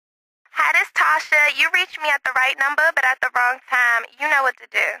Asha, you reached me at the right number, but at the wrong time. You know what to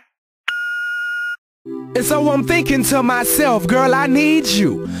do. And so I'm thinking to myself, girl, I need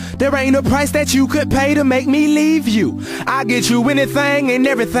you. There ain't a price that you could pay to make me leave you. I get you anything and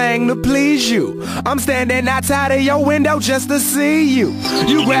everything to please you. I'm standing outside of your window just to see you.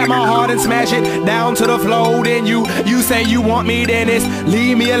 You grab my heart and smash it down to the floor. Then you say you want me, then it's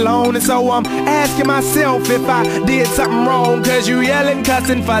leave me alone. And so I'm asking myself if I did something wrong. Cause you yelling,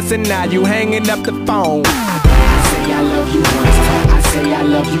 cussing, fussing, now you hanging up the phone. I say I love you once, I say I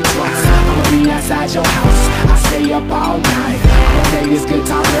love you twice. I'ma be outside your house, I stay up all night. I'ma play this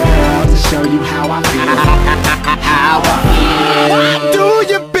guitar, girl, to show you how I feel. How I feel. Do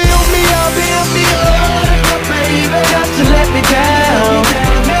you build me up, baby, just to let me down?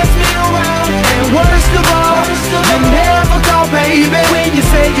 Mess me around, and worst of all, you never call, baby, when you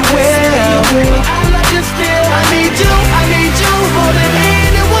say you will. I love you still, I need you more than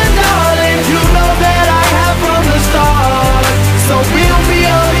anyone, darling. You know that I have from the start. So build me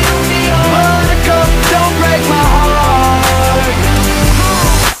up, buttercup, don't break my heart.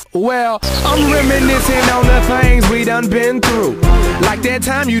 Well, I'm reminiscing on the things we done been through. Like that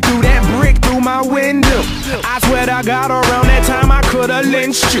time you threw that brick through my window. I swear to God, around that time I could've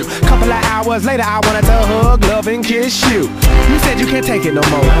lynched you. Couple of hours later I wanted to hug, love, and kiss you. You said you can't take it no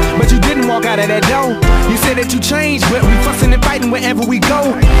more, but you didn't walk out of that door. You said that you changed, but we fussing and fighting wherever we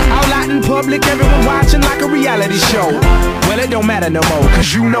go. Out loud in public, everyone watching like a reality show. Well, it don't matter no more,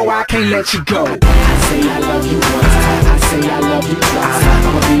 cause you know I can't let you go. I say I love you once, I say I love you twice.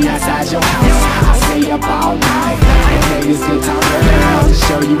 I'ma be outside your house, I stay up all night. I play this guitar, girl, to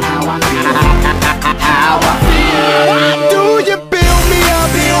show you how I feel. How I feel. Do you build me up,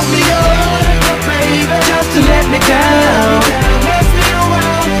 baby, just to let me down? Mess me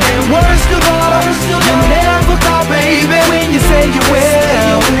around, and worst of all, you never call, baby, when you say you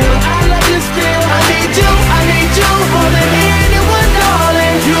will. I love you still, I need you more than anyone,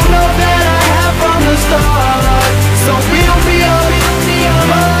 darling. You know that I have from the start. So build me up,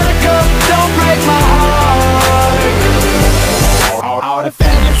 buttercup, don't break my heart. All the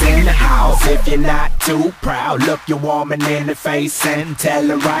fellas in the house, if you're not too proud, look your woman in the face and tell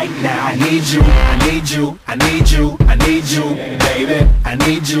her right now. I need you, I need you, I need you, I need you, baby. I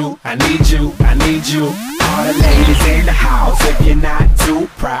need you, I need you, I need you. All the ladies in the house, if you're not too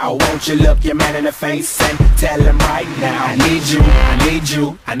proud, won't you look your man in the face and tell him right now. I need you, I need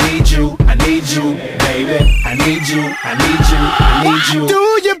you, I need you, I need you, baby. I need you, I need you, I need you. Do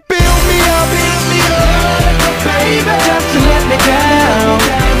you build me up, baby, just to let me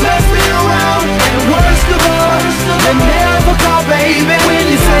down?